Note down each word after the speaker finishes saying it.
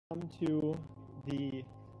to the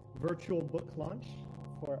virtual book launch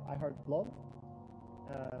for iheartblob.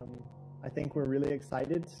 I think we're really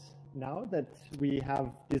excited now that we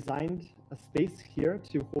have designed a space here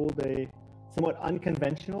to hold a somewhat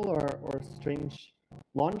unconventional or strange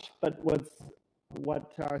launch. But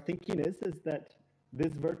what our thinking is that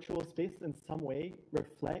this virtual space in some way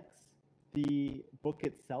reflects the book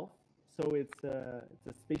itself. So it's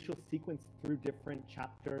a spatial sequence through different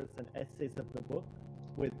chapters and essays of the book,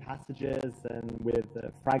 with passages and with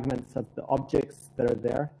fragments of the objects that are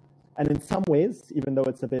there. And in some ways, even though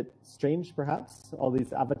it's a bit strange perhaps, all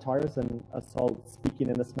these avatars and us all speaking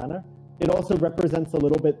in this manner, it also represents a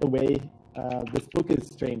little bit the way this book is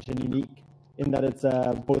strange and unique in that it's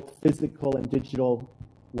both physical and digital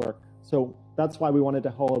work. So that's why we wanted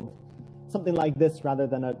to hold something like this rather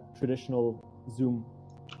than a traditional Zoom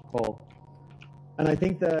call. And I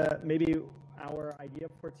think maybe our idea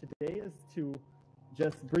for today is to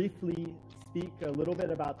just briefly speak a little bit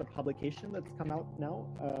about the publication that's come out now,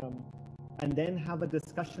 and then have a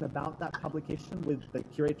discussion about that publication with the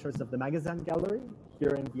curators of the Magazin gallery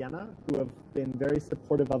here in Vienna, who have been very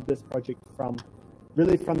supportive of this project from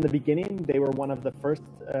the beginning. They were one of the first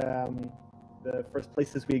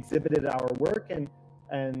places we exhibited our work,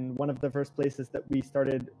 and one of the first places that we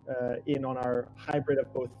started in on our hybrid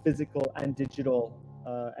of both physical and digital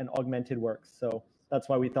and augmented works. So that's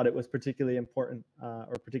why we thought it was particularly important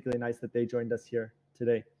or particularly nice that they joined us here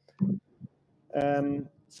today.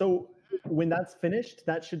 So when that's finished,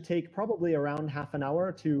 that should take probably around half an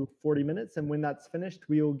hour to 40 minutes. And when that's finished,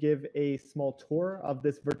 we'll give a small tour of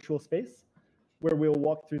this virtual space where we'll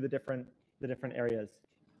walk through the different areas.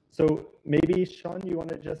 So maybe Shaun, you want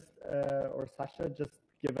to just, or Sasha, just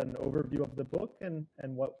give an overview of the book and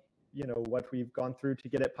what we've gone through to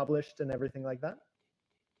get it published and everything like that?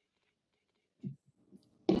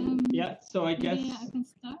 Yeah, so I guess I can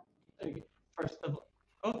start. First of all,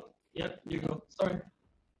 oh, yeah, you go. Sorry.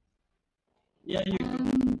 Yeah, you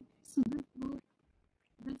go. So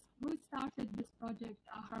we started this project,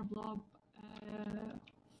 iheartblob,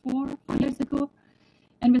 4 years ago,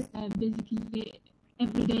 and we basically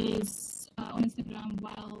every day is on Instagram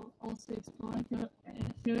while also exploring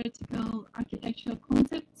theoretical architectural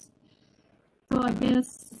concepts. So I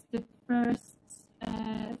guess the first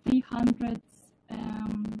 300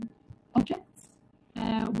 objects,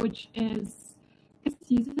 which is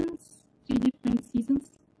seasons, 3 different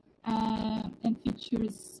seasons, and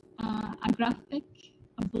features a graphic,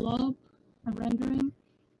 a blob, a rendering,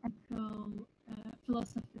 and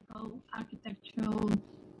philosophical architectural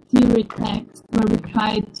theory text, where we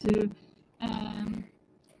try to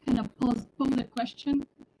kind of pose a question,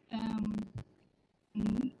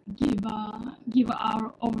 give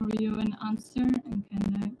our overview and answer, and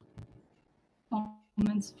kind of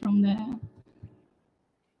comments from the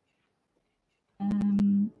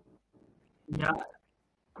yeah,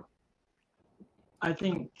 I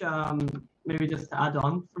think maybe just to add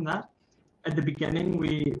on from that, at the beginning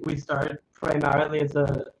we started primarily as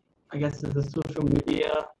a social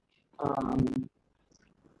media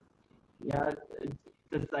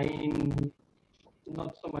design,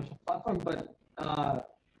 not so much a platform, but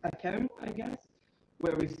account, I guess,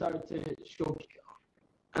 where we started to show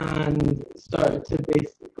and started to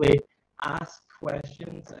basically ask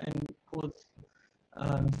questions and post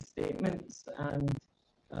statements and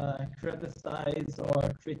criticize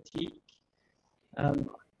or critique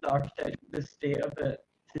the architecture, the state of it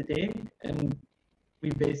today. And we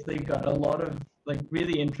basically got a lot of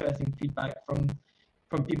really interesting feedback from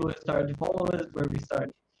people who started to follow us, where we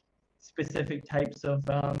started specific types of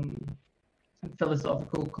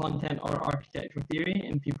philosophical content or architectural theory,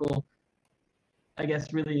 and people, I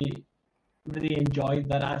guess, really enjoyed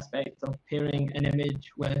that aspect of pairing an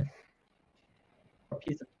image with a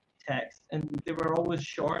piece of text. And they were always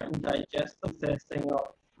short and digestible, consisting of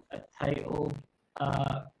a title,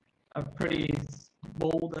 a pretty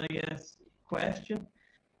bold, I guess, question,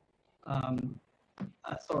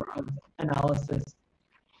 a sort of analysis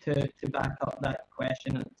to back up that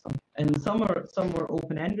question, and some were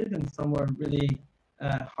open-ended, and some were really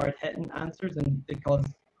hard-hitting answers, and they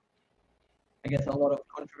caused, I guess, a lot of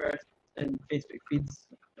controversy in Facebook feeds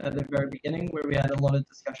at the very beginning, where we had a lot of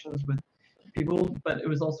discussions with people. But it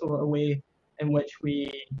was also a way in which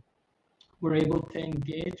we were able to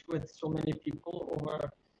engage with so many people over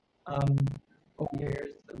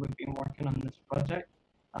years that we've been working on this project,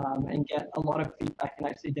 and get a lot of feedback and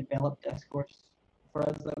actually develop discourse. For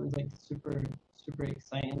us, that was super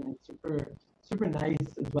exciting and super nice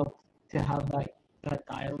as well to have that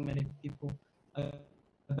dialogue with many people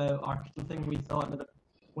about architecture thing we thought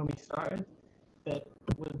when we started that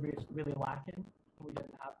was really lacking we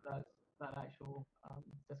didn't have that actual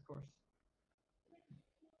discourse.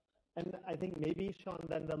 And I think maybe, Shaun,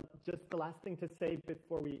 then just the last thing to say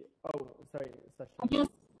before we... Oh, sorry, Sasha. Yes.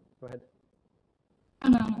 Go ahead.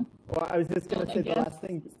 No. Well, I was just going to say the last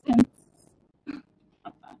thing.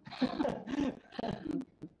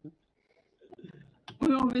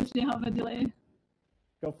 We obviously have a delay.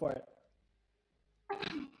 Go for it.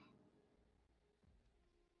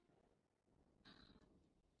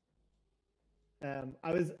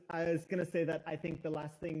 I was going to say that I think the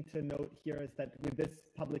last thing to note here is that with this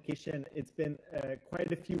publication, it's been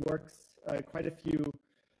quite a few works, quite a few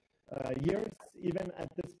years even at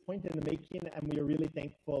this point in the making, and we are really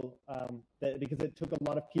thankful that because it took a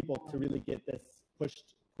lot of people to really get this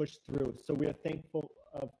pushed through. So we are thankful,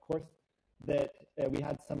 of course, that we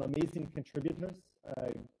had some amazing contributors,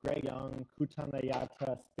 Greg Young, Kutan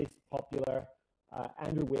Ayata, Space Popular,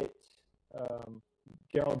 Andrew Witt,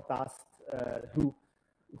 Gerald Bast, who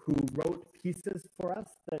wrote pieces for us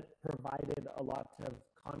that provided a lot of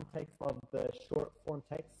context of the short form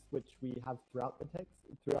text, which we have throughout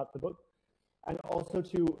the book, and also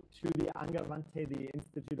to the Angewandte, the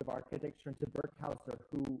Institute of Architecture, and to Berghauser,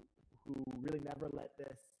 who really never let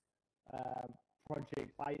this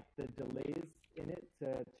project bite the delays in it,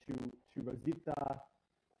 to Rosita,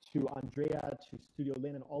 to Andrea, to Studio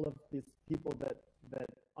Lin, and all of these people that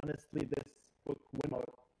honestly this book went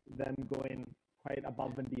out them going quite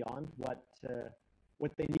above and beyond what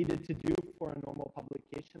they needed to do for a normal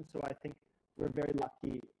publication. So I think we're very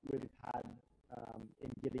lucky we've had in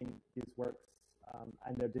getting these works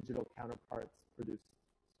and their digital counterparts produced.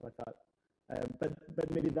 So I thought,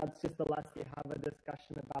 but maybe that's just the last we have a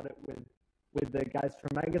discussion about it with the guys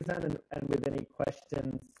from Magazin and with any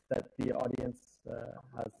questions that the audience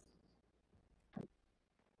has.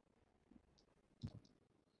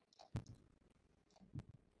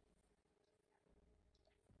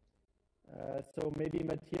 So maybe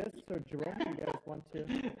Matthias or Jerome, you guys want to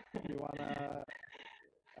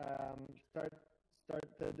start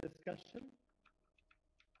the discussion?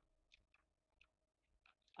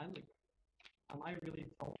 Am I really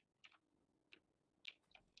tall?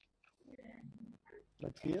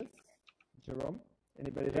 Matthias, Jerome,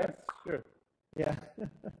 anybody there? Yes, sure. Yeah.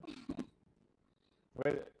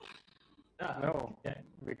 Well, no, okay.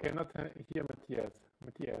 we cannot hear Matthias.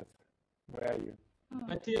 Matthias, where are you?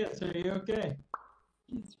 Matthias, are you okay?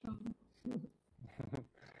 He's from...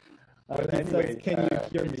 Well, he anyway, says, can you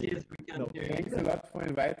hear me? Matthias, we can't hear you. Thanks a lot for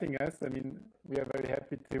inviting us. I mean, we are very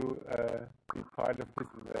happy to be part of this.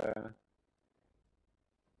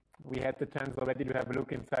 We had the chance already to have a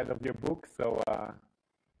look inside of your book, so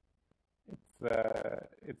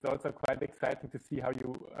it's also quite exciting to see how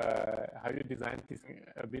you designed this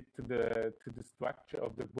a bit to the structure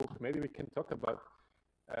of the book. Maybe we can talk about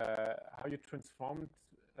how you transformed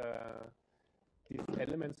these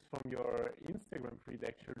elements from your Instagram feed.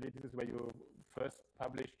 Actually, this is where you first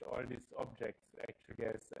published all these objects, actually,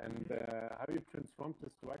 yes, and how you transformed the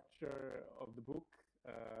structure of the book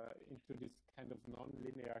into this kind of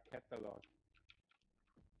non-linear catalog.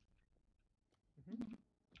 Mm-hmm.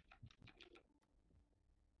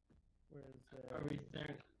 Where's Are we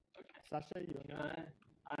there? Okay. Sasha? You want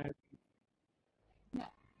Yeah.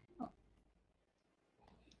 Oh.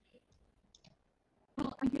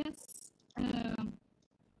 Well, I guess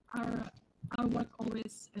our work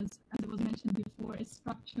always, as it was mentioned before, is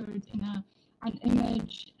structured in an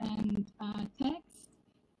image and text.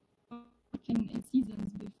 In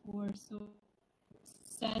seasons before, so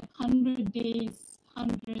said 100 days,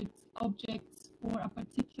 100 objects for a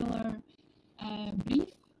particular brief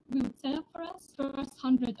we would set up for us. First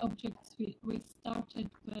 100 objects we started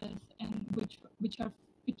with, and which are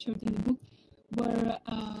featured in the book, were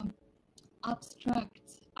abstract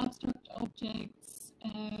objects,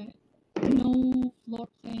 no floor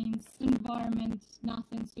planes, environment,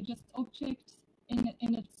 nothing. So just objects in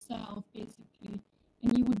itself, basically.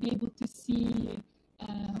 And you would be able to see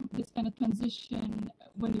this kind of transition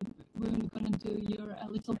when you're going to do your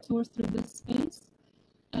little tour through this space.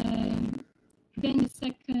 Then the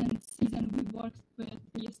second season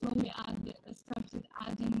we slowly started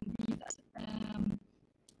adding these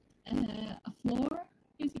a floor,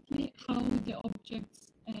 basically how the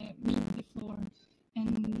objects meet the floor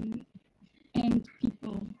and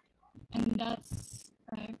people, and that's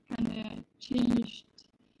kind of changed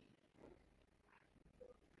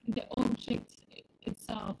the object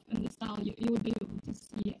itself and the style you will be able to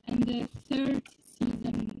see. And the third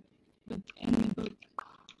season in the book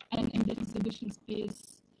and in the exhibition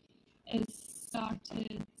space is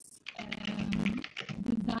started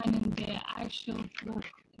designing the actual floor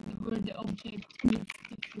where the object meets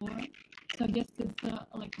the floor. So I guess this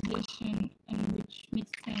position and which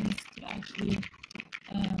makes sense to actually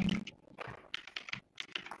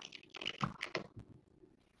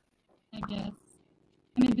I guess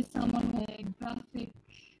maybe someone with a graphic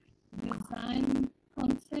design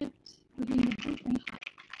concept within the book and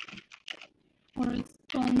how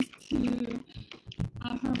corresponds to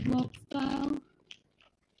iheartblob style.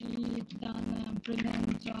 We've done a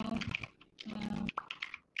brilliant job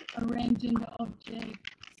arranging the objects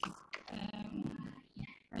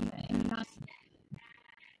and that's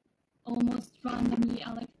almost randomly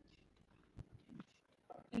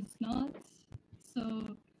it's not. So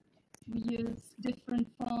we use different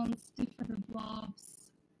fonts, different blobs,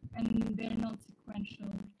 and they're not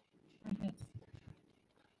sequential, I guess.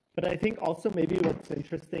 But I think also maybe what's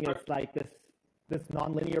interesting is like this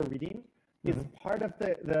nonlinear reading is part of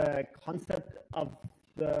the concept of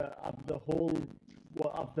the whole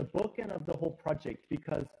of the book and of the whole project,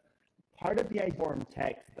 because part of the form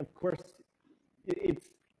text, of course,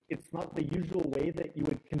 it's not the usual way that you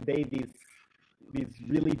would convey these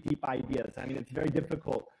really deep ideas. I mean, it's very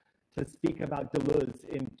difficult to speak about Deleuze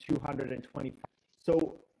in 225.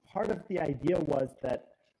 So part of the idea was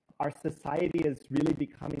that our society is really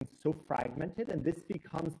becoming so fragmented, and this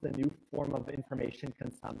becomes the new form of information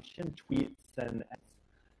consumption, tweets and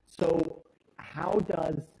so how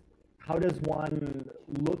does one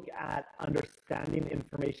look at understanding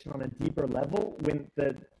information on a deeper level when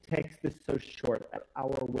the text is so short?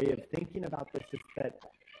 Our way of thinking about this is that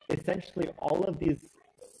essentially all of these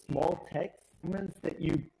small text segments that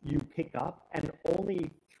you pick up, and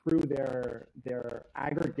only through their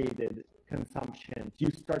aggregated consumption you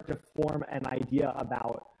start to form an idea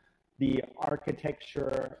about the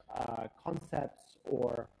architecture concepts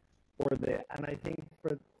or and I think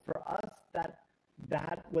for us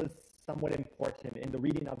that was somewhat important in the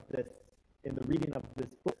reading of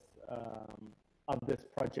this book of this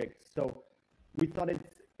project. So we thought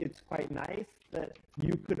it's quite nice that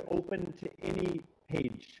you could open to any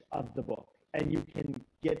page of the book and you can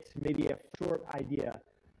get maybe a short idea,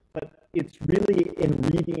 but it's really in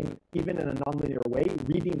reading, even in a nonlinear way,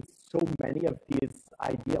 reading so many of these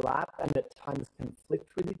ideal and at times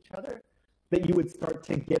conflict with each other, that you would start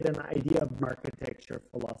to get an idea of architecture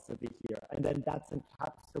philosophy here. And then that's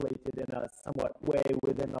encapsulated in a somewhat way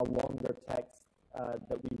within a longer text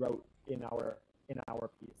that we wrote in our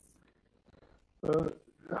piece.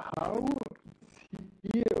 How do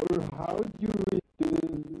you read the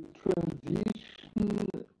transition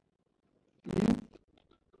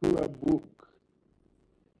into a book?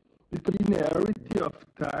 The linearity of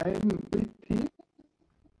time,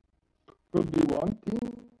 probably one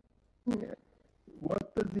thing. What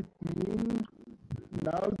does it mean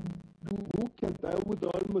now to book? And I would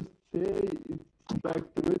almost say it's like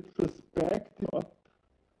the retrospective.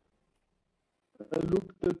 I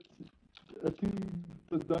looked at, I think it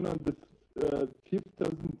was done on the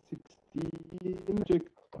 2016 project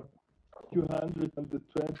 200 on the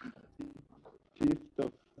 25th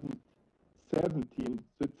of 17.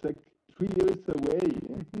 So it's like 3 years away.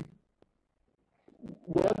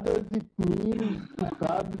 What does it mean to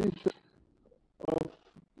publish of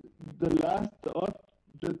the last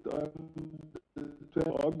object on the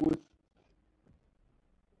 12th August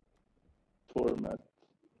format?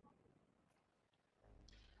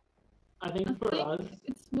 I think for us,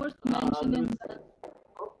 it's worth mentioning that.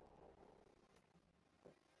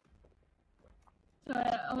 So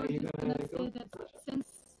I was just gonna say that since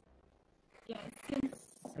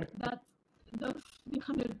that those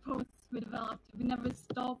 300 posts we developed, we never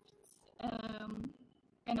stopped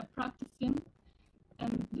kind of practicing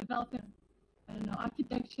and developing, I don't know,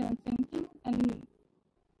 architecture and thinking. And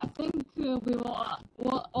I think we will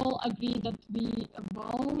all agree that we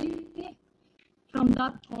evolved from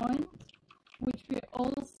that point, which we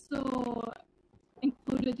also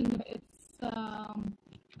included in its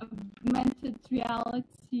augmented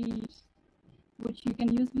reality, which you can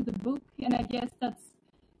use with the book. And I guess that's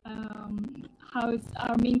how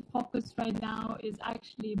our main focus right now is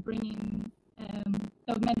actually bringing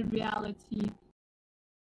augmented reality.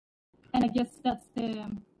 And I guess that's the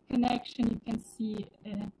connection you can see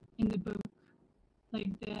in the book,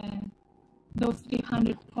 like those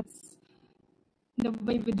 300 posts, the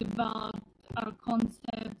way we developed our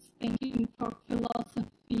concepts, thinking for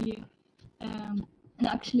philosophy, and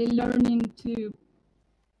actually learning to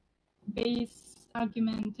base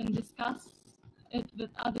argument and discuss it with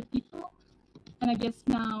other people. And I guess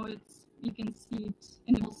now you can see it,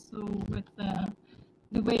 and also with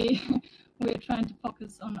the way we're trying to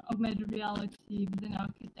focus on augmented reality within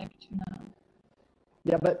architecture now.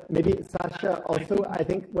 Yeah, but maybe Sasha, also I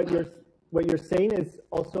think what you're saying is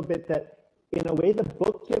also a bit that in a way, the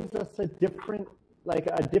book gives us a different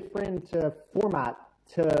format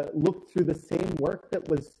to look through the same work that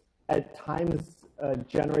was at times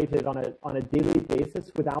generated on a daily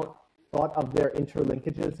basis without thought of their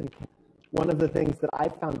interlinkages. And one of the things that I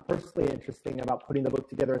found personally interesting about putting the book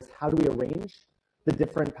together is how do we arrange the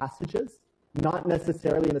different passages, not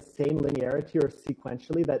necessarily in the same linearity or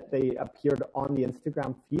sequentially that they appeared on the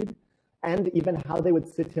Instagram feed, and even how they would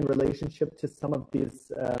sit in relationship to some of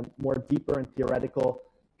these more deeper and theoretical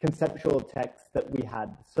conceptual texts that we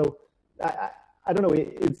had. So I don't know,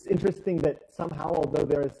 it's interesting that somehow, although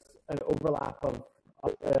there's an overlap of,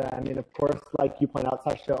 I mean, of course, like you point out,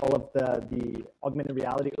 Sasha, all of the augmented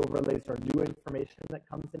reality overlays are new information that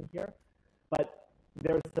comes in here, but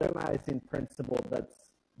there's a organizing principle that's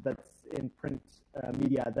in print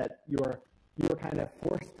media that you're kind of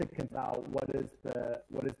forced to think about what is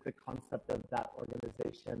the concept of that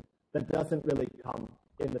organization that doesn't really come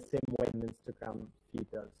in the same way an Instagram feed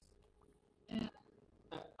does.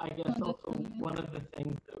 I guess also one of the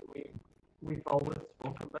things that we've always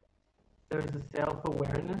spoken about, there's a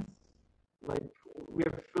self-awareness. Like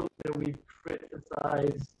we're fully that we've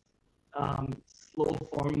criticized slow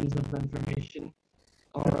forms of information,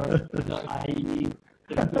 or i.e.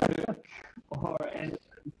 the book, or anything.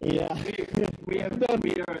 Yeah, we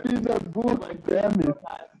are in a book, like, damn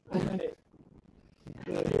it.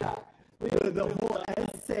 Yeah. The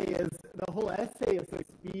whole essay is the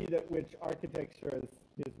speed at which architecture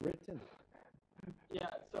is written. Yeah,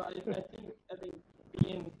 so I think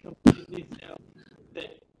being completely self,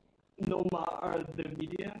 that no matter the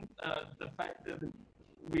medium, the fact that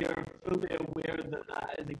we are fully aware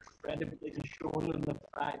that is incredibly shown, and the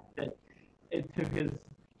fact that it took us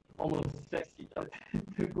almost 6 years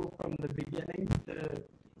to go from the beginning to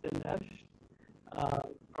finish,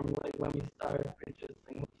 from like when we started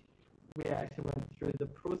producing, we actually went through the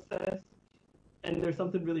process. And there's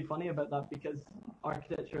something really funny about that, because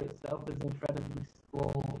architecture itself is incredibly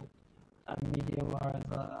slow a medium or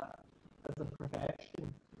as a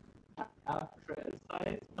profession. I've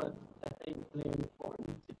criticized, but I think it's really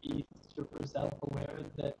important to be super self-aware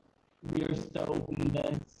that we are still in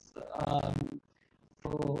this,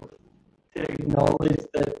 so to acknowledge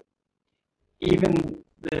that even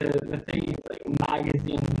the things like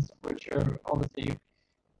magazines, which are obviously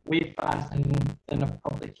way faster than a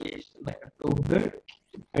publication, like a full book,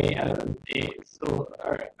 way out of date. So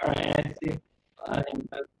our essay, I think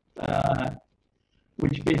that,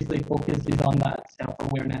 which basically focuses on that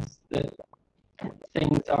self-awareness that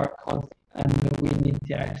things are constant and that we need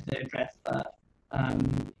to actually address that,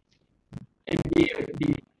 and be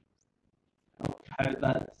of how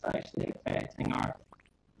that's actually affecting art.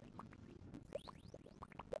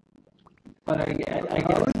 But I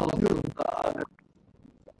guess also the other.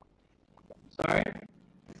 Sorry?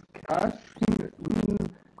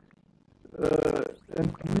 And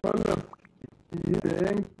one of the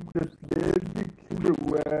things that basically,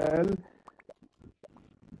 well,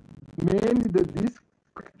 mainly the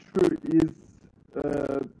structure is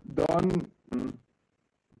done.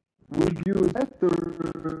 Would you better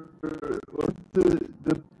or the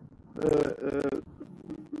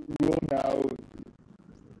roll out?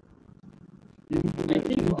 I think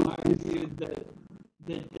you argued that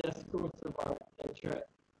the discourse of architecture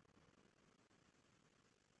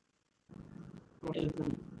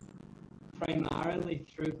isn't primarily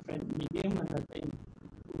through print medium, and I think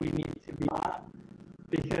we need to be that,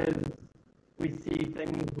 because we see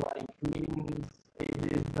things like memes,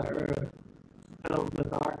 pages that are filled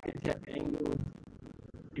with architect angles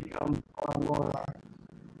become far more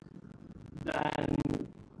than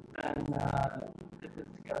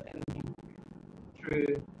discussing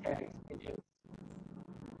through text medium.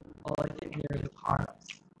 All I can hear is hearts.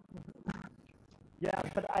 Yeah,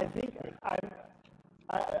 but I think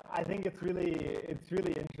it's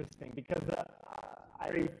really interesting, because I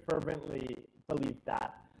very fervently believe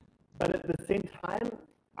that. But at the same time,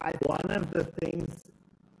 one of the things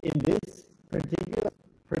in this particular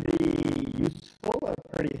pretty useful or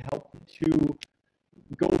pretty helpful to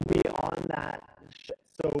go beyond that.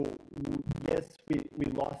 So yes, we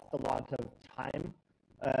lost a lot of time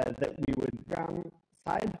that we would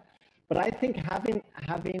downside, but I think having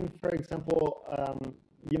for example,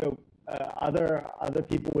 other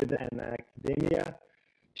people within academia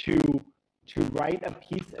to write a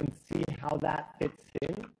piece and see how that fits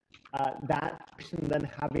in, that and then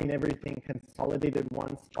having everything consolidated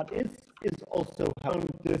one spot is also, I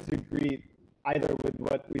don't disagree either with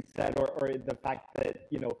what we said or the fact that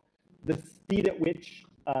the speed at which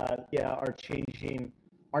are changing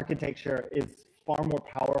architecture is far more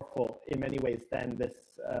powerful in many ways than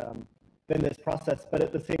this process. But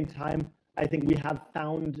at the same time, I think we have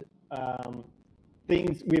found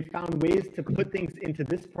we've found ways to put things into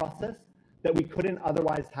this process that we couldn't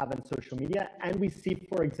otherwise have in social media. And we see,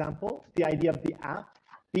 for example, the idea of the app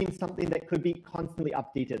being something that could be constantly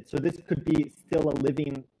updated. So this could be still a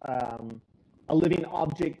living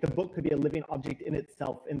object. The book could be a living object in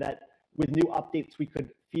itself, in that with new updates, we could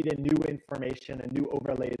feed in new information and new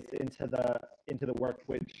overlays into the work,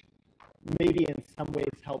 which maybe in some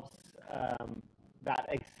ways helps that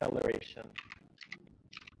acceleration.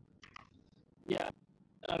 Yeah,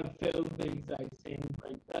 I feel the exact same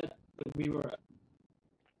like that. But we were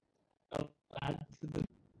add to the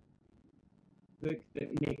book that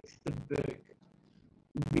makes the book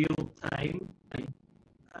real time, like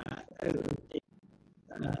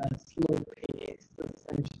slow paced,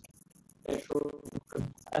 essentially.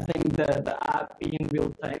 I think that the app being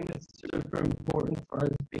real time is super important for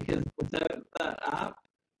us, because without that app,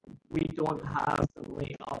 we don't have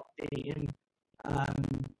constantly updating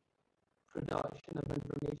production of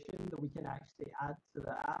information that we can actually add to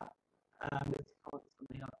the app. It's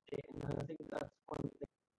constantly updating, and I think that's one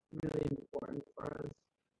thing really important for us.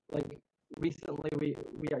 Like recently, we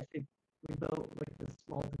built like this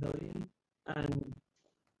small pavilion, and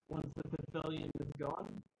once the pavilion was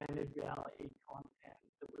gone, augmented reality content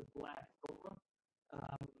that was left over.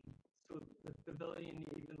 So the pavilion,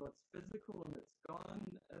 even though it's physical and it's gone,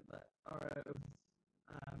 or it was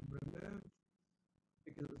removed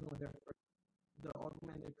because it was only there for the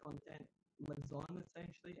augmented content lives on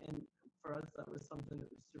essentially. And for us, that was something that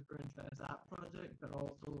was super interesting as app project, but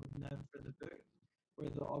also now for the book, where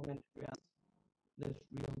the augmented reality, this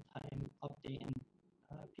real time updating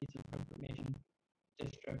piece of information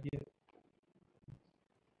distribute.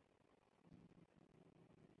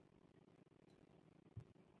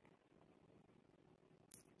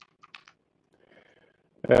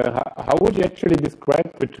 How would you actually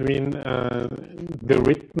describe between the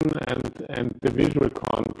written and the visual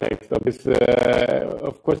context of this?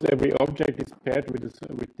 Of course, every object is paired with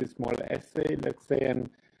this small essay, let's say,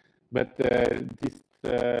 but this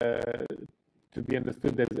to be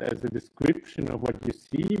understood as a description of what you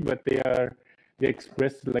see, but they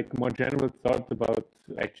express like more general thought about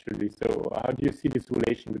actually. So how do you see this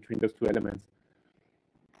relation between those two elements?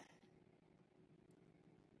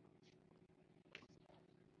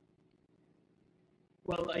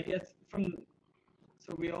 Well, I guess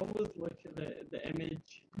so we always look at the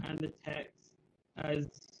image and the text as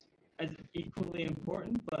equally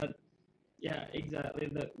important, but yeah, exactly,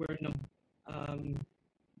 that we're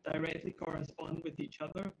directly correspond with each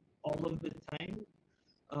other all of the time.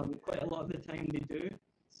 Quite a lot of the time they do.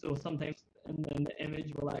 So sometimes, and then the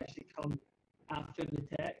image will actually come after the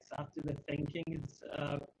text, after the thinking is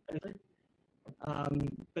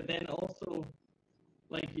but then also,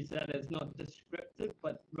 like you said, it's not descriptive,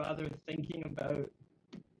 but rather thinking about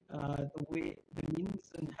the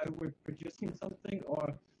means and how we're producing something,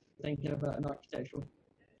 or thinking about an architectural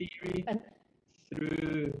theory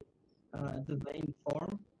through design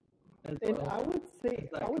form. As And well. I would say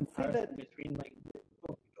that between like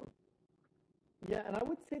yeah, and I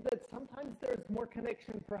would say that sometimes there's more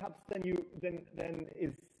connection perhaps than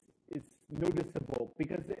is noticeable,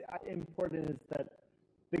 because important is that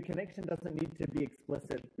the connection doesn't need to be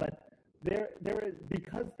explicit, but there is,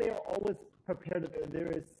 because they are always prepared, there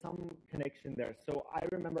is some connection there. So I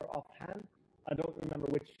remember offhand, I don't remember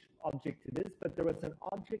which object it is, but there was an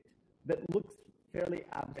object that looks fairly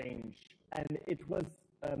strange, and it was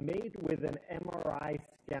made with an MRI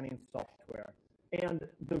scanning software. And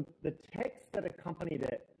the text that accompanied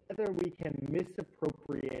it, whether we can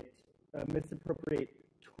misappropriate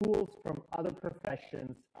tools from other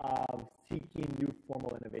professions of seeking new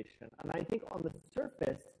formal innovation. And I think on the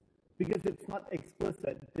surface, because it's not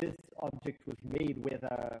explicit, this object was made with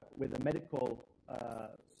a medical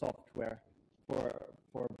software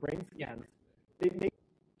for brain scans. It makes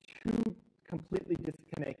two completely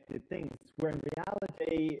disconnected things, where in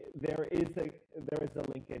reality there is a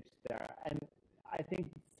linkage there. And I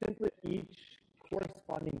think simply each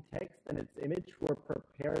corresponding text and its image were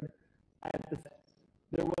prepared at the same.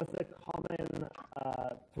 There was a common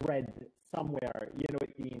thread somewhere,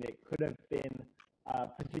 it could have been a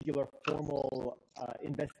particular formal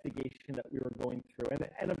investigation that we were going through.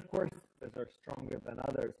 And of course, those are stronger than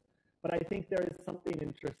others. But I think there is something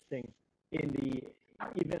interesting in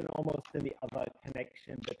even almost in the other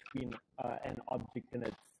connection between an object and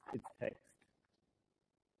its text.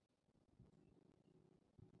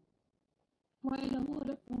 Quite a lot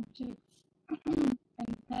of objects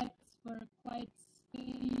and texts were quite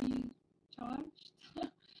charged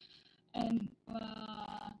and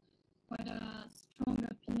quite a strong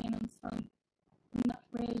opinion on some, not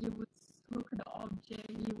where you would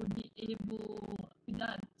readable with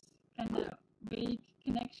that kind of vague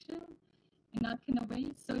connection in that kind of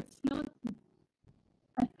way. So it's not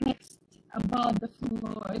a text about the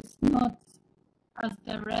floor. It's not as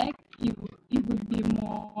direct. It would be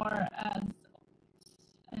more as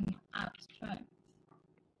an abstract.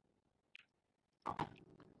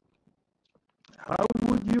 How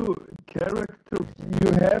would you characterize?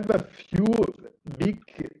 You have a few big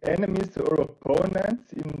enemies or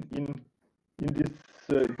opponents in this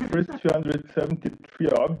first 273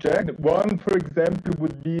 object. One, for example,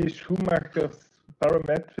 would be Schumacher's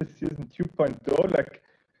parametricism 2.0. Like,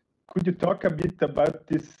 could you talk a bit about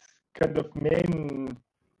this kind of main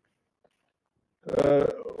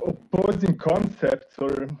opposing concepts,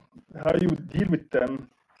 or how you deal with them?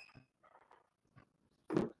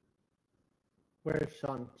 Where is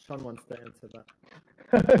Shaun? Shaun wants to answer that.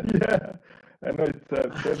 Yeah, I know it's a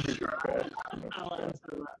very big question. I'll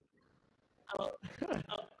answer that.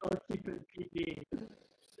 I'll keep it PG.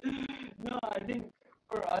 No, I think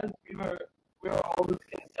for us, we were always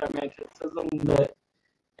concerned metricism that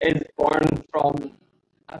is born from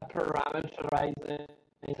a parameterizing,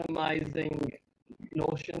 itemizing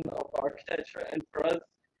notion of architecture, and for us,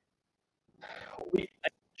 we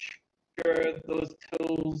sure those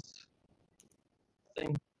tools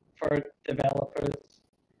for developers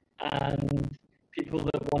and people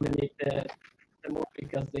that want to make the more,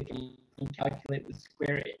 because they can calculate the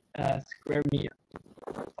square meter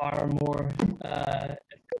far more,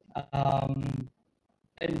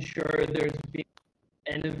 ensure there's been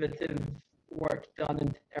innovative work done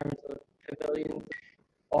in terms of pavilions,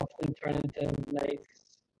 often turn into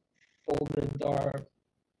nice folded or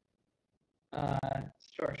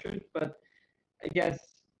structured. But I guess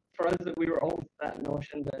for us, that we were always that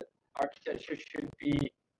notion that architecture should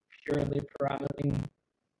be purely parameter.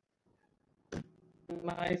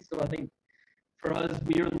 So I think for us,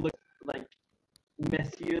 we were like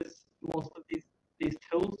misuse most of these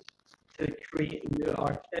tools to create new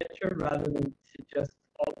architecture rather than to just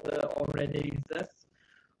all that already exists,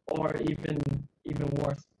 or even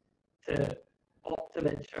worse, to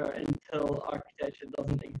optimize until architecture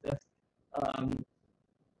doesn't exist.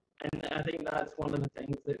 And I think that's one of the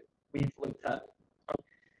things that we've looked at.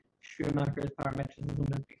 Schumacher's parametricism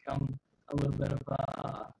has become a little bit of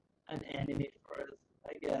an enemy for us,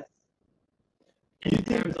 I guess. In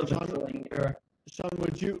terms of Shaun, tooling, sure. Shaun,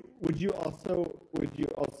 would you also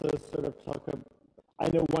sort of talk about? I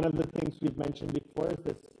know one of the things we've mentioned before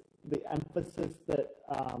is the emphasis that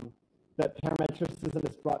that parametricism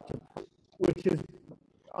is brought to, which is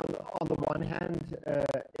on the one hand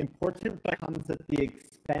important, but comes at the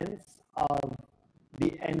expense of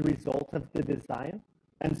the end result of the design.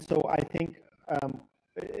 And so I think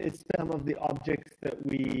it's some of the objects that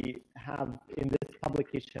we have in this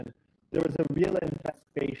publication. There was a real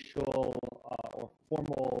spatial or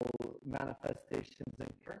formal manifestations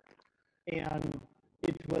in here, and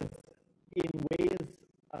it was in ways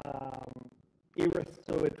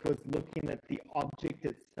so it was looking at the object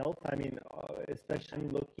itself. I mean, especially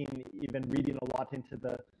looking, even reading a lot into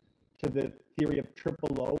the theory of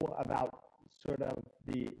triple O about sort of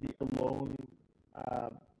the alone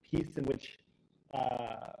piece in which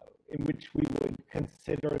we would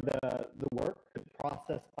consider the work, the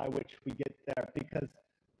process by which we get there. Because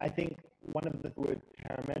I think one of the with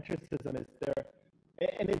parametricism is there,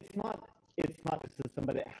 and it's not a system,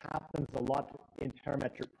 but it happens a lot in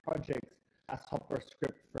parametric projects. A helper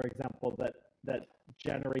script, for example, that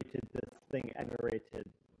generated this thing iterated.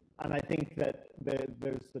 And I think that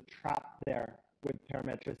there's the trap there with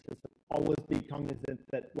parametricism. Always be cognizant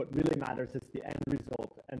that what really matters is the end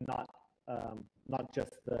result and not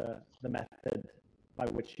just the method by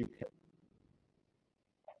which you can.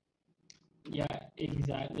 Yeah,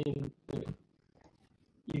 exactly.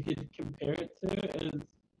 You could compare it to as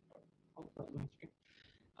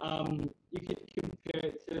you could compare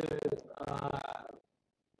it to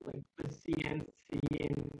like the CNC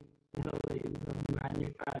and the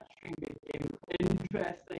manufacturing became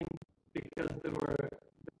interesting because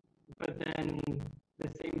but then the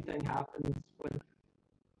same thing happens when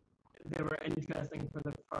they were interesting for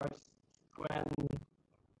the first, when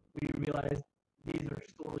we realized these are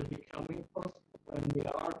slowly becoming possible. When they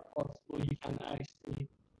are possible, you can actually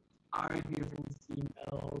argue from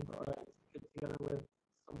C-mills or put together with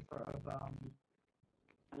some sort of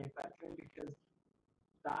manufacturing, because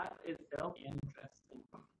that itself is interesting.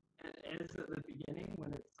 And it is at the beginning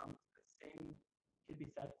when it's the same could be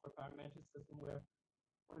said for parametricism, where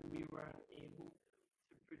when we weren't able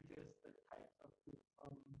to produce the types of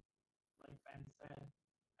like Ben said,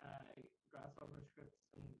 grasshopper scripts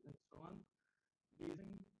and so on,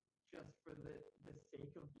 using just for the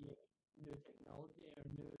sake of being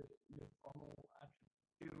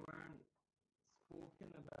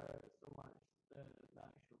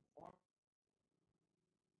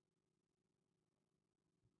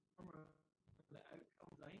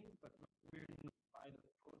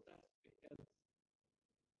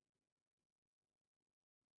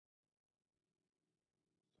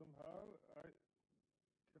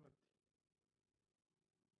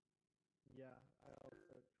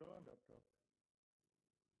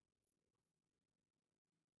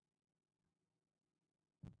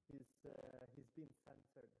he's been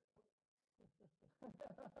censored.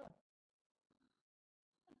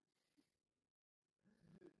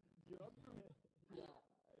 Yeah,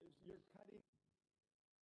 you're cutting.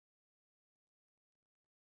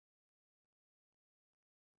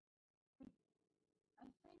 I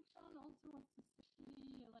think Shaun also wants to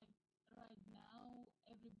see, like, right now,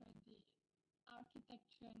 everybody,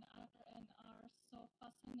 architecture and are so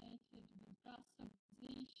fascinated with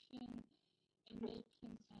customization and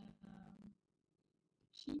making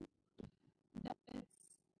cheap that it's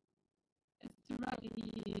to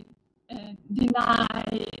really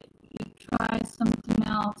deny, try something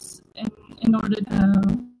else in order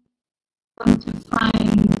to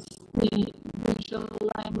find the visual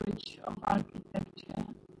language of architecture.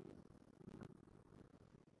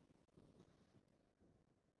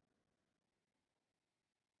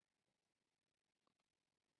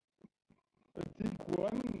 I think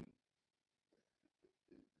one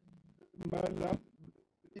my last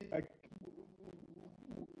I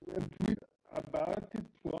went read about it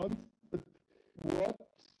once, but what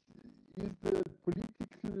is the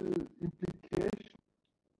political implication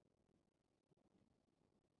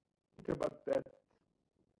about that?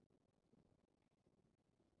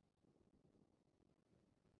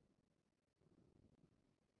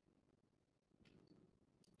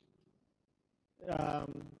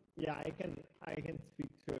 Yeah, I can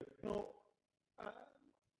speak to it. You know,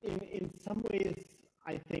 in some ways,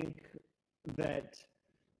 I think that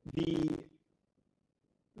the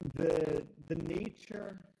the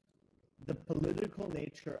nature, the political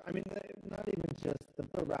nature. I mean, not even just the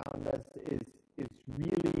around us is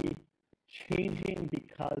really changing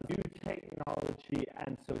because new technology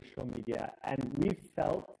and social media, and we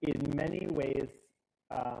felt in many ways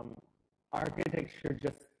architecture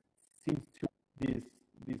just seems to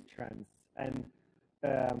these trends and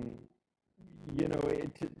you know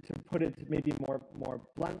to put it maybe more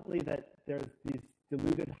bluntly that there's these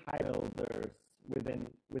diluted high builders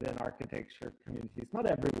within architecture communities, not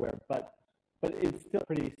everywhere, but it's still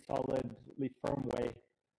pretty solidly firm way.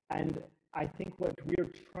 And I think what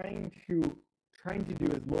we're trying to do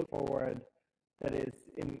is look forward that is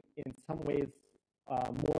in some ways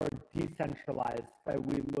more decentralized. That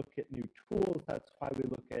we look at new tools. That's why we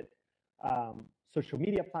look at social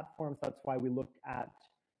media platforms. That's why we look at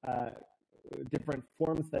different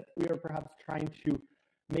forms that we are perhaps trying to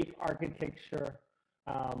make architecture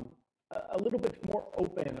a little bit more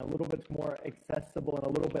open, a little bit more accessible, and a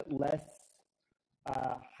little bit less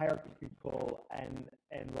hierarchical and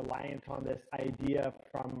reliant on this idea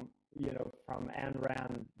from from Ayn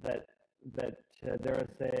Rand that there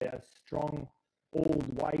is a strong old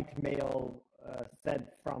white male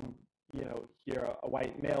said from here a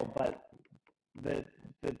white male, but that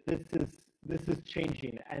this is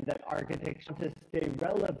changing, and that architecture to stay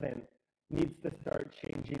relevant needs to start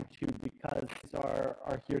changing too, because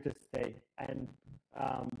are here to stay, and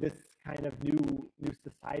this kind of new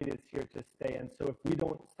society is here to stay. And so if we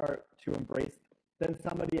don't start to embrace, then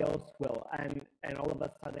somebody else will, and all of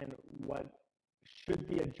a sudden what should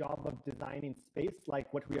be a job of designing space,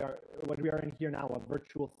 like what we are in here now, a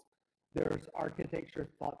virtual, there's architecture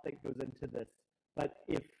thought that goes into this. But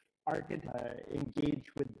if architects engage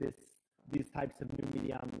with these types of new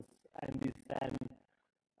mediums, and these then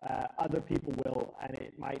other people will, and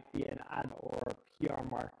it might be an ad or PR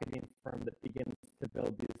marketing firm that begins to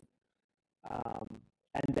build these,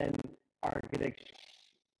 and then architects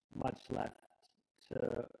much left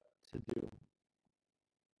to do.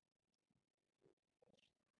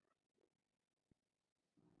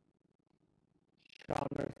 Shaun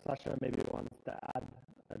or Sasha maybe wants to add.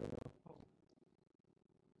 I don't know.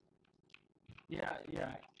 Yeah.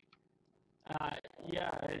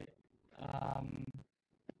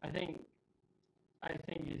 I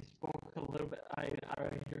think you spoke a little bit. I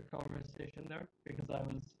heard your conversation there because I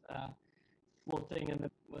was floating in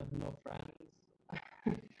it with no friends.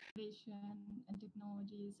 Vision and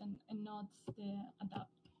technologies and not the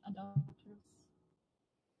adapters.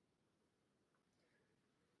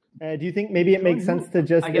 Do you think maybe it makes sense to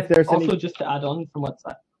just, I guess if there's also any... just to add on from what's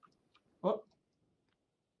that?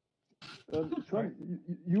 Oh, Shaun,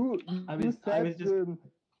 you said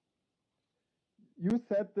you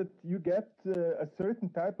said that you get a certain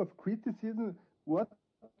type of criticism. What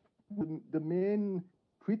the main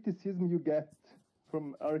criticism you get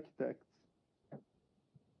from architects?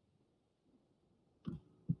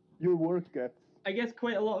 Your work gets. I guess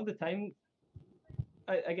quite a lot of the time.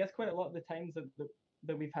 I guess quite a lot of the times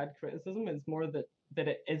that we've had criticism is more that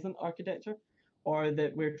it isn't architecture, or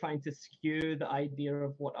that we're trying to skew the idea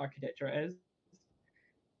of what architecture is,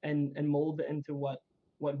 and mold it into what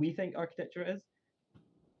we think architecture is.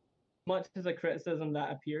 much as a criticism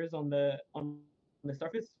that appears on the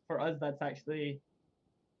surface, for us that's actually,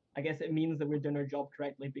 I guess it means that we're doing our job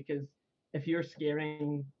correctly, because if you're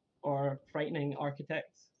scaring or frightening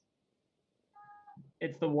architects,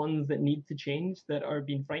 it's the ones that need to change that are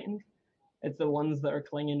being frightened. It's the ones that are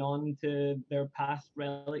clinging on to their past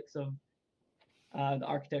relics of the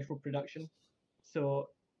architectural production. So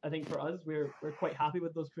I think for us, we're quite happy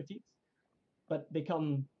with those critiques, but they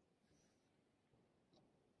come.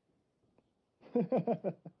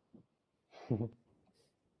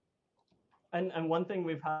 And one thing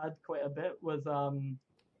we've had quite a bit was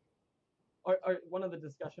or one of the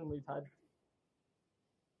discussion we've had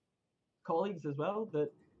colleagues as well,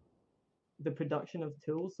 that the production of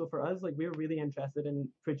tools. So for us, like, we're really interested in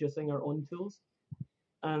producing our own tools,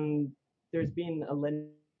 and there's been a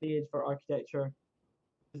lineage for architecture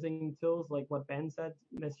using tools like what Ben said,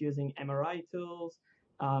 misusing MRI tools.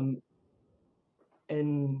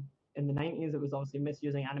 In the 90s, it was obviously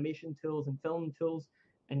misusing animation tools and film tools,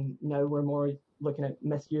 and now we're more looking at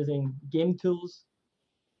misusing game tools.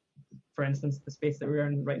 For instance, the space that we're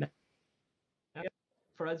in right now.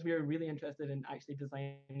 For us, we are really interested in actually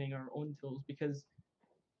designing our own tools, because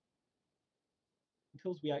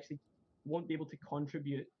tools we actually won't be able to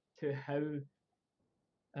contribute to how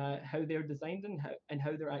they're designed and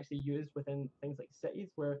how they're actually used within things like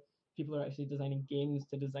cities, where people are actually designing games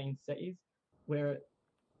to design cities, where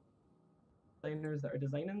designers that are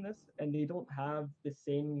designing this, and they don't have the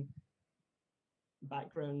same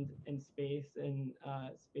background in space and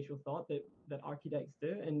spatial thought that architects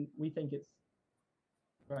do, and we think it's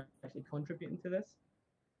we're actually contributing to this.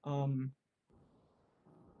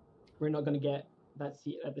 We're not going to get that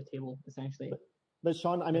seat at the table, essentially. But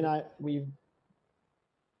Shaun, I mean, I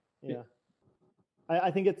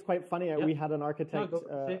think it's quite funny. We had an architect.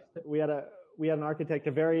 We had an architect,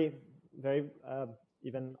 a very, very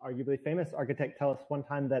even arguably famous architect, tell us one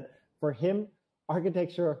time that for him,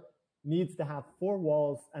 architecture needs to have 4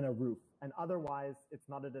 walls and a roof, and otherwise, it's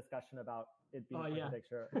not a discussion about it being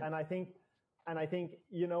architecture. And I think,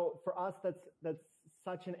 you know, for us, that's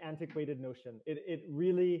such an antiquated notion. It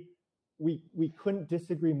really, we couldn't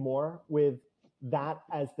disagree more with that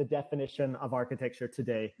as the definition of architecture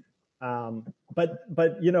today.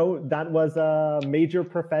 But you know, that was a major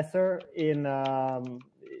professor in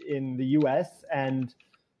the US, and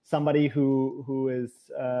somebody who is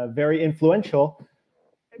very influential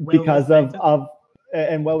because of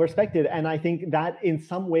and well respected. And I think that in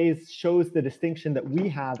some ways shows the distinction that we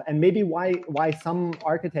have, and maybe why some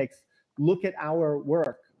architects look at our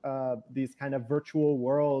work, these kind of virtual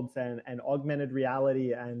worlds and augmented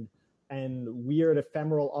reality and weird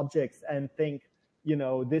ephemeral objects, and think, you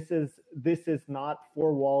know, this is not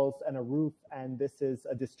 4 walls and a roof, and this is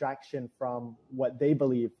a distraction from what they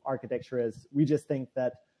believe architecture is. We just think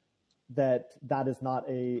that is not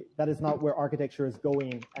where architecture is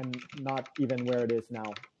going, and not even where it is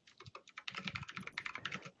now.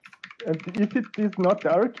 And if it is not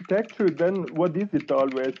architecture, then what is it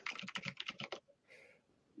always?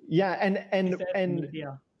 Yeah, and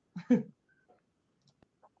yeah.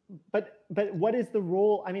 But what is the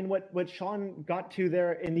role? I mean, what Shaun got to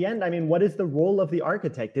there in the end, I mean, what is the role of the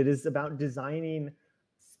architect? It is about designing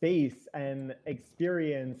space and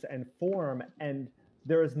experience and form, and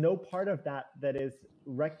there is no part of that is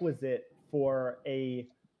requisite for a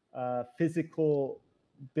physical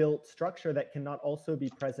built structure that cannot also be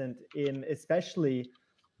present in especially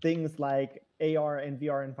things like AR and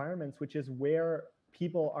VR environments, which is where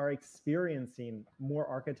people are experiencing more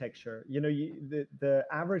architecture. You know, the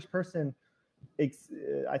average person,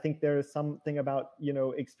 I think there is something about, you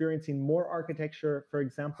know, experiencing more architecture, for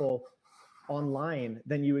example, online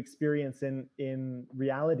than you experience in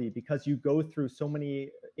reality, because you go through so many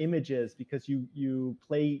images, because you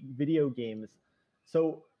play video games.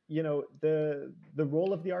 So, you know, the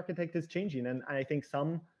role of the architect is changing, and I think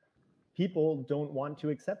some people don't want to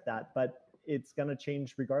accept that, but it's going to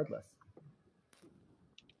change regardless.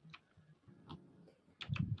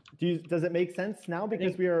 Does it make sense now?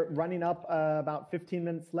 Because we are running up about 15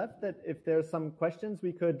 minutes left, that if there's some questions,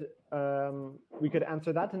 we could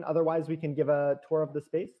answer that, and otherwise we can give a tour of the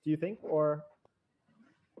space, do you think? Or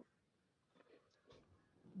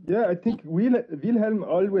yeah, I think Wilhelm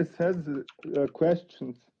always has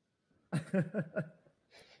questions.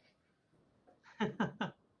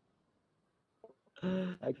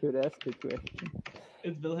 I could ask a question.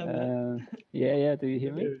 It's Wilhelm. Yeah. Do you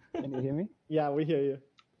hear me? Can you hear me? Yeah, we hear you.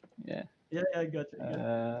 Yeah. Yeah, I got you.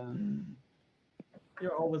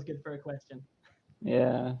 You're always good for a question.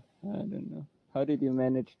 Yeah, I don't know. How did you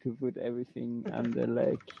manage to put everything under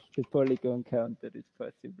like the polygon count that is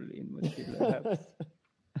possible in Mozilla Hubs?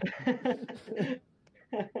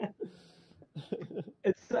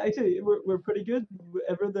 It's actually we're pretty good.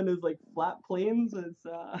 Everything is like flat planes.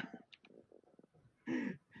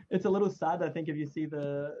 It's a little sad, I think, if you see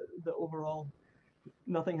the overall.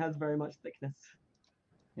 Nothing has very much thickness.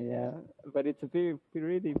 Yeah, but it's a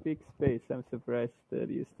really big space. I'm surprised that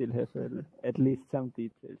you still have at least some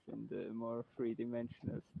details in the more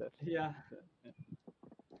three-dimensional stuff. Yeah. So, yeah.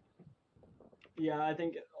 Yeah, I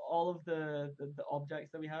think all of the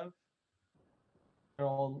objects that we have are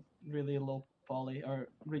all really low poly or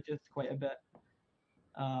reduced quite a bit.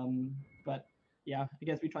 But yeah, I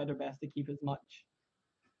guess we tried our best to keep as much,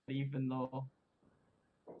 even though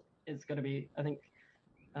it's going to be, I think,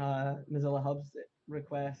 Mozilla Hub's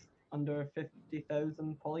request under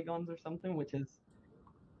 50,000 polygons or something, which is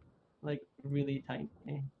like really tiny.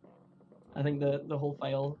 I think the whole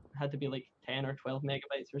file had to be like 10 or 12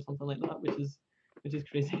 megabytes or something like that, which is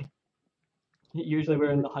crazy. Usually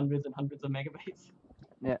we're in the hundreds and hundreds of megabytes.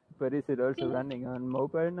 Yeah, but is it also running on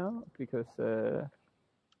mobile now? Because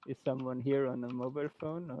is someone here on a mobile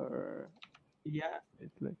phone, or Yeah,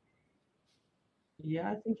 it's like?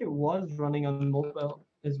 yeah, I think it was running on mobile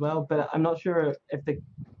as well, but I'm not sure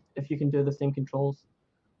if you can do the same controls.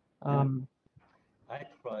 I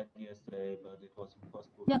tried yesterday, but it was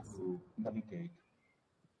impossible Yes. to navigate.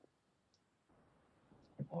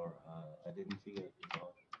 Or I didn't figure it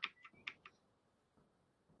out.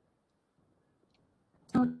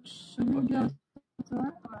 So should we go to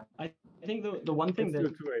tour? Or I think the one thing Let's do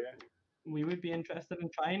that a tour, yeah. we would be interested in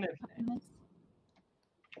trying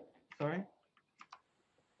sorry?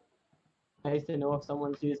 Nice to know if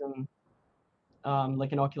someone's using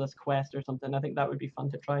like an Oculus Quest or something. I think that would be fun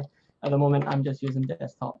to try. At the moment, I'm just using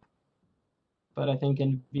desktop. But I think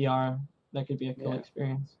in VR, that could be a cool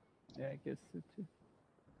experience. Yeah, I guess so too.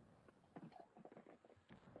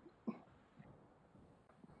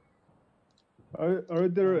 Are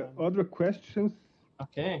there other questions?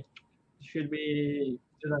 Okay. Should we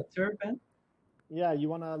do that tour, Ben? Yeah, you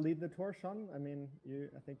want to lead the tour, Shaun? I mean,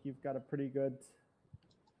 I think you've got a pretty good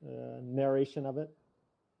narration of it.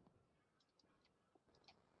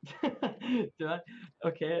 Do I?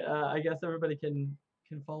 Okay, I guess everybody can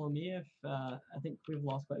follow me. If I think we've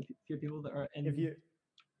lost quite a few people that are in. If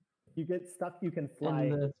you get stuck, you can fly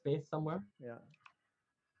in the space somewhere. Yeah.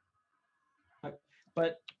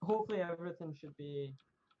 But hopefully everything should be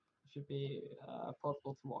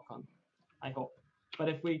possible to walk on. I hope. But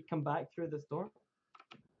if we come back through this door.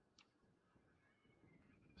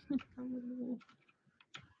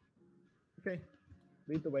 Okay,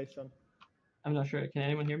 lead the way, Shaun. I'm not sure. Can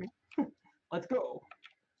anyone hear me? Let's go.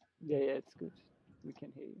 Yeah, it's good. We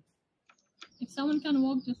can hear you. if someone can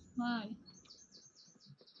walk, just fly.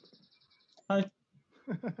 Hi.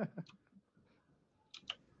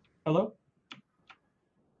 Hello?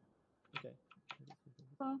 Okay.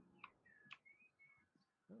 So,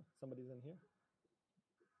 Oh, somebody's in here.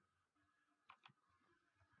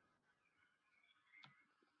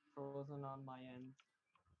 Frozen on my end.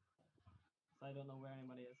 So I don't know where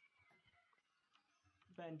anybody is.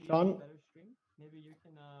 Ben, do you have a better stream? Maybe you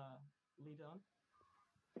can lead on.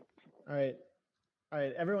 All right.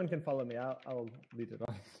 Everyone can follow me. I'll lead it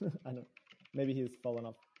on. I don't. Maybe he's fallen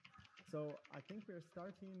off. So I think we're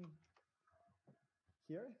starting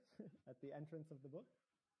here at the entrance of the book,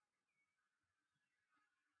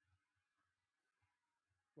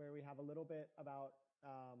 where we have a little bit about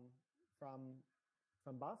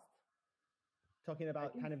from Bast, talking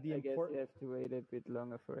about kind of the I guess important. you have to wait a bit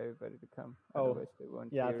longer for everybody to come. Oh, otherwise they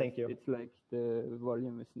won't yeah, hear thank us. you. It's like the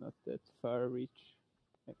volume is not that far reach.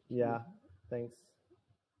 Actually. Yeah, thanks.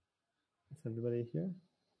 Is everybody here?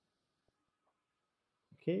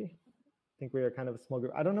 Okay. I think we are kind of a small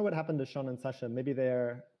group. I don't know what happened to Shaun and Sasha. Maybe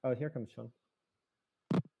they're. Oh, here comes Shaun.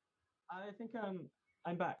 I think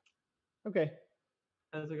I'm back. Okay.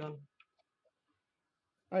 How's it going?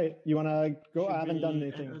 All right. You want to go? Should I haven't done we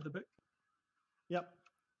anything. enter the book? Yep.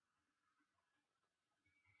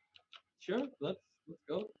 Sure. Let's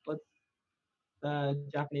go. Let's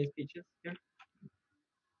Japanese peaches here.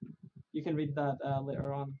 You can read that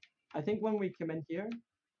later on. I think when we come in here,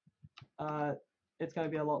 it's going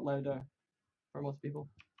to be a lot louder for most people.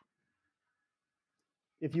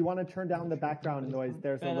 If you want to turn down the background noise,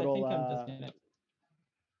 there's a little.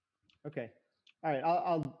 Okay. All right.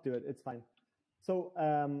 I'll do it. It's fine. So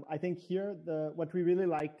I think here what we really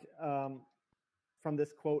liked from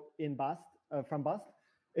this quote in from Bast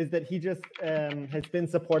is that he just has been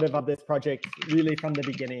supportive of this project really from the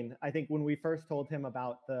beginning. I think when we first told him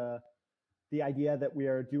about the idea that we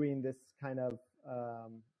are doing this kind of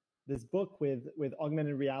this book with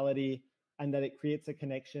augmented reality and that it creates a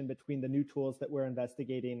connection between the new tools that we're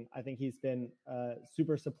investigating. I think he's been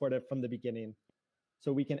super supportive from the beginning.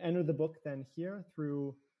 So we can enter the book then here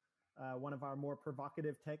through one of our more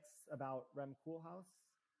provocative texts about Rem Koolhaas.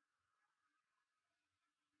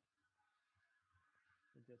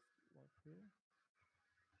 Just walk here.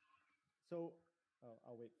 So,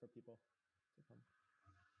 I'll wait for people to come.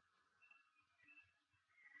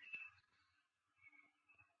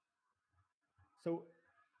 So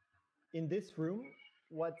in this room,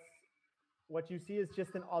 what you see is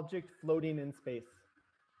just an object floating in space.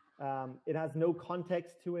 It has no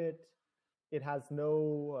context to it. It has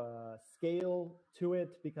no scale to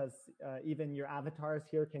it, because even your avatars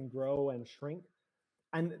here can grow and shrink.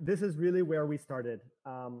 And this is really where we started.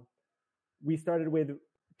 We started with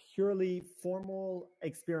purely formal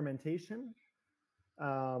experimentation,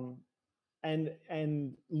 and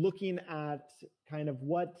looking at kind of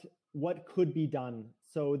what could be done.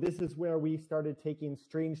 So this is where we started taking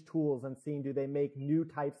strange tools and seeing, do they make new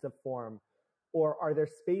types of form, or are there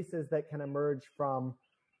spaces that can emerge from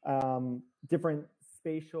different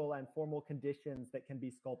spatial and formal conditions that can be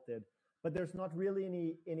sculpted? But there's not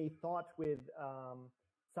really any thought with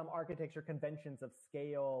some architecture conventions of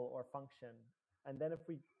scale or function. And then if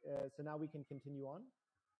we, so now we can continue on.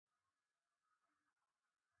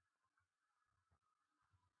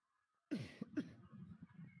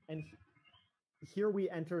 And here we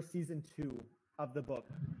enter season 2 of the book.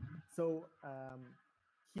 So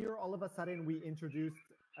here all of a sudden we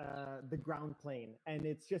introduced the ground plane, and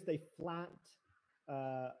it's just a flat,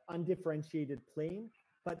 undifferentiated plane.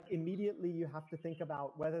 But immediately you have to think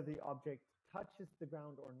about whether the object touches the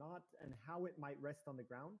ground or not, and how it might rest on the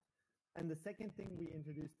ground. And the second thing we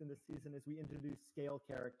introduced in this season is we introduced scale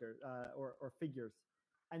characters or figures.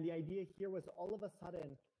 And the idea here was, all of a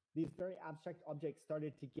sudden, these very abstract objects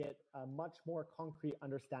started to get a much more concrete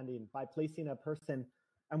understanding by placing a person,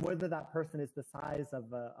 and whether that person is the size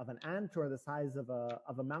of an ant or the size of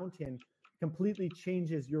a mountain completely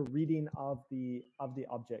changes your reading of the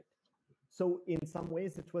object. So in some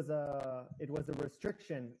ways it was a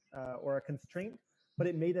restriction or a constraint, but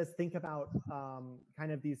it made us think about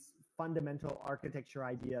kind of these fundamental architecture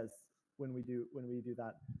ideas when we do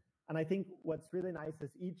that. And I think what's really nice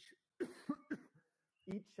is each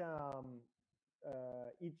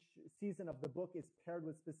season of the book is paired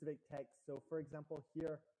with specific text. So for example,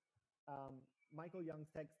 here, Michael Young's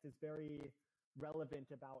text is very relevant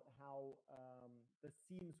about how the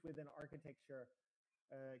seams within architecture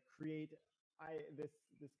create this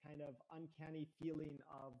kind of uncanny feeling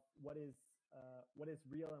of what is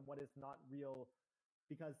real and what is not real,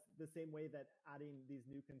 because the same way that adding these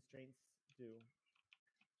new constraints do.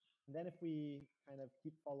 And then if we kind of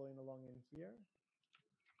keep following along in here,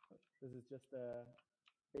 this is just a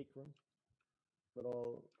bake room,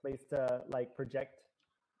 little place to like project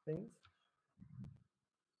things.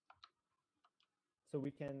 So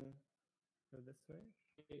we can go this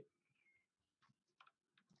way.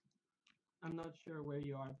 I'm not sure where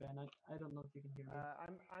you are, Ben. I don't know if you can hear me.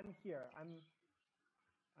 I'm here. I'm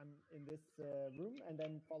in this room, and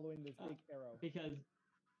then following this big arrow. Because.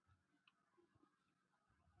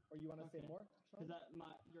 Or you want to say more? Because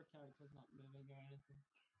your character's not moving or anything.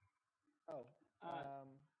 Oh.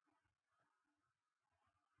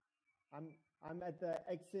 I'm at the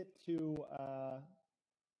exit to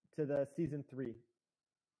the season 3.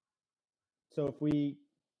 So if we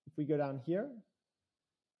go down here,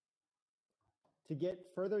 to get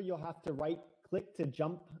further, you'll have to right click to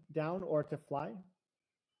jump down or to fly.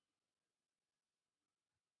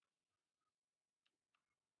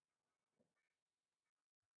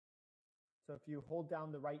 So if you hold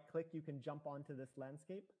down the right click, you can jump onto this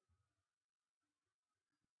landscape.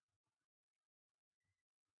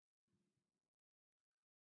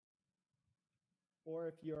 Or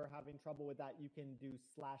if you're having trouble with that, you can do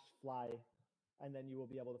 /fly, and then you will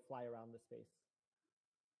be able to fly around the space.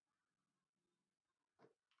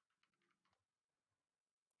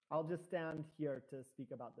 I'll just stand here to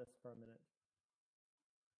speak about this for a minute.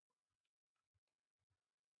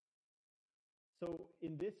 So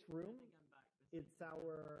in this room, it's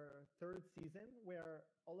our 3rd season, where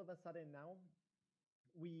all of a sudden now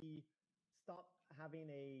we stop having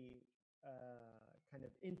a kind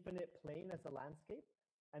of infinite plane as a landscape,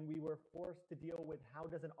 and we were forced to deal with how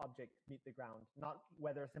does an object meet the ground, not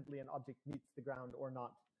whether simply an object meets the ground or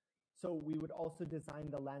not. So we would also design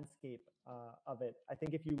the landscape of it. I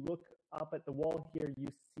think if you look up at the wall here, you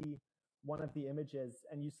see one of the images,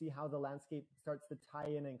 and you see how the landscape starts to tie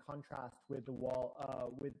in and contrast with the wall,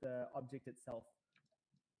 with the object itself.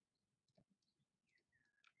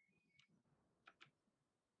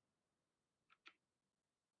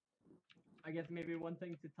 I guess maybe one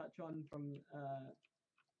thing to touch on from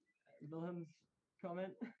Wilhelm's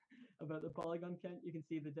comment about the polygon count, you can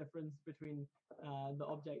see the difference between the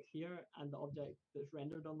object here and the object that's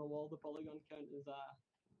rendered on the wall. The polygon count is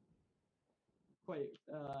quite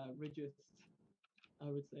reduced, I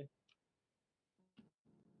would say.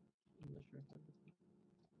 I'm not sure if that is...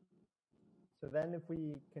 So then if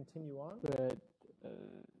we continue on. But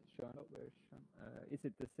Shaun, where's Shaun? Is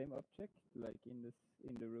it the same object, like in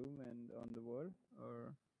the room and on the wall,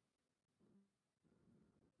 or?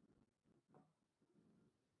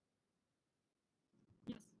 Yes,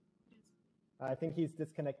 it is. I think he's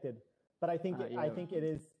disconnected, but I think yeah. I think it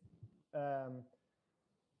is.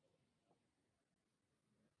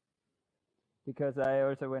 Because I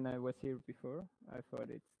also, when I was here before, I thought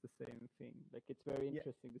it's the same thing. Like, it's very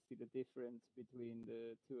interesting to see the difference between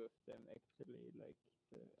the two of them, actually. Like,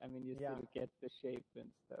 I mean, you still get the shape and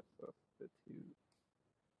stuff of the two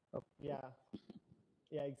objects.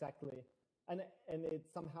 Yeah, exactly. And it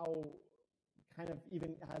somehow kind of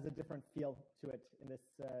even has a different feel to it in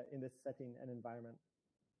this setting and environment.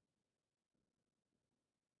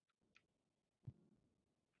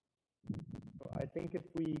 So I think if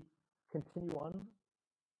we continue on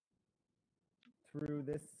through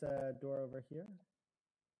this door over here,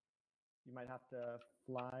 you might have to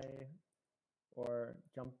fly or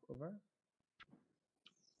jump over.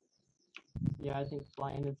 Yeah, I think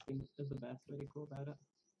flying is the best way to go about it.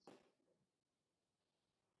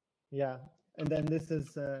 Yeah, and then this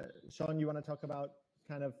is, Shaun, you want to talk about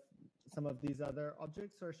kind of some of these other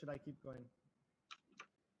objects, or should I keep going?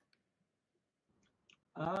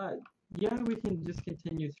 Yeah, we can just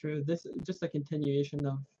continue through this. Just a continuation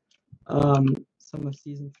of some of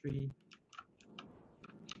season 3.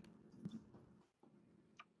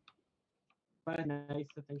 But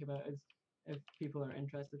nice to think about is if people are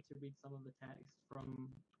interested to read some of the text from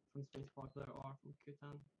Space Popular or from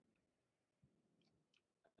Kutan.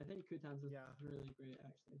 I think Kutan's is really great,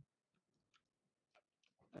 actually.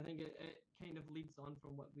 I think it kind of leads on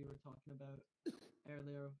from what we were talking about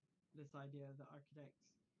earlier, this idea of the architects.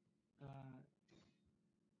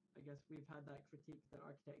 I guess we've had that critique that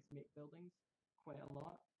architects make buildings quite a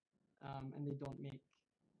lot, and they don't make,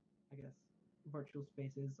 I guess, virtual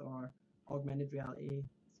spaces or augmented reality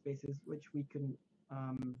spaces, which we couldn't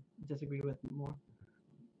disagree with more.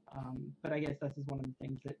 But I guess this is one of the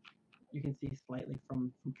things that you can see slightly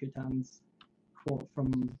from Kutan's quote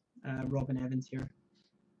from Robin Evans here.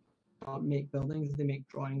 Make buildings, they make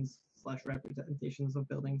drawings / representations of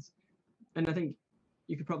buildings. And I think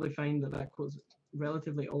you could probably find that quote's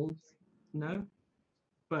relatively old now,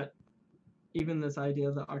 but even this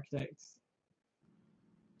idea that architects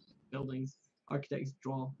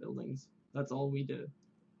draw buildings, that's all we do.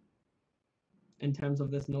 In terms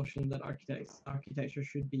of this notion that architecture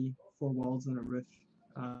should be 4 walls and a roof,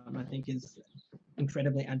 I think is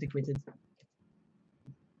incredibly antiquated.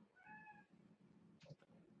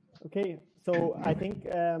 Okay, so I think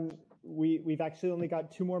we've actually only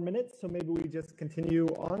got 2 more minutes, so maybe we just continue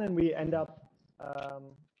on and we end up,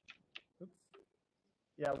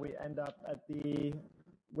 we end up at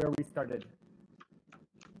where we started.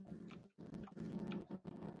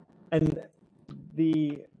 And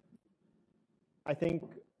I think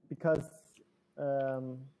because,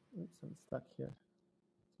 oops, I'm stuck here.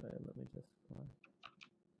 Sorry, let me just,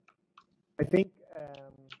 I think,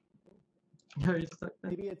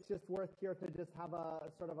 maybe it's just worth here to just have a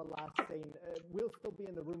sort of a last saying. We'll still be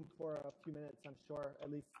in the room for a few minutes, I'm sure. At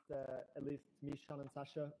least me, Shaun, and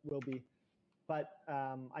Sasha will be. But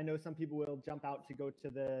I know some people will jump out to go to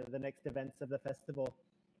the next events of the festival.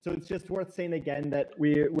 So it's just worth saying again that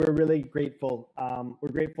we're really grateful. We're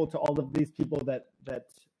grateful to all of these people that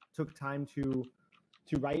took time to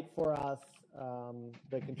write for us,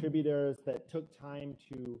 the contributors that took time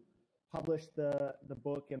to publish the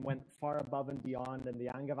book and went far above and beyond, and the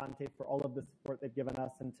Angewandte for all of the support they've given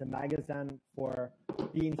us, and to Magazin for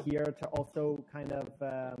being here to also kind of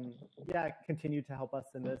continue to help us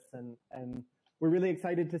in this, and we're really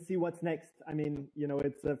excited to see what's next. I mean,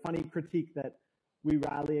 it's a funny critique that we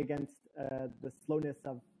rally against the slowness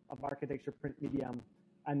of architecture print medium,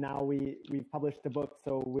 and now we've published a book,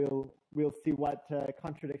 so we'll see what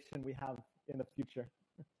contradiction we have in the future.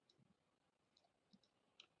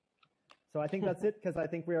 So I think that's it, because I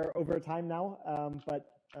think we are over time now, but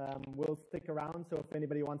we'll stick around. So if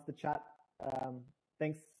anybody wants to chat,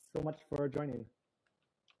 thanks so much for joining.